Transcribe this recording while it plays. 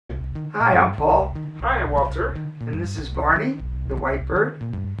Hi, I'm Paul, Hi, I'm Walter. and this is Barney, the white bird.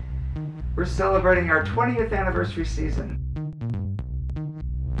 We're celebrating our 20th anniversary season.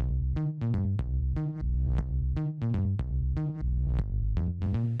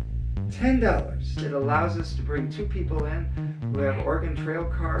 $10. It allows us to bring 2 people in who have Oregon Trail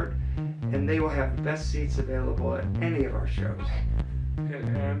card, and they will have the best seats available at any of our shows.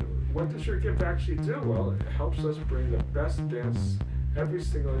 And what does your gift actually do? Well, it helps us bring the best dance every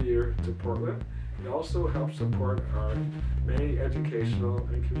single year to Portland. It also helps support our many educational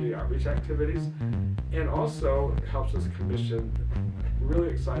and community outreach activities, and also helps us commission really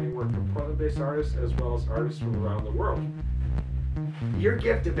exciting work from Portland-based artists as well as artists from around the world. Your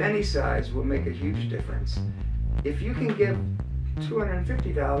gift of any size will make a huge difference. If you can give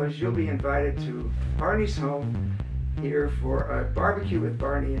 $250, you'll be invited to Barney's home here for a barbecue with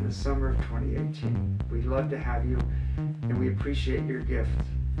Barney in the summer of 2018. We'd love to have you, and we appreciate your gift.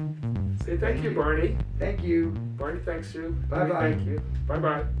 Say thank you, Barney. Thank you. Barney thanks you. Bye-bye. Thank you.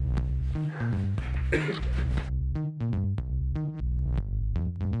 Bye-bye.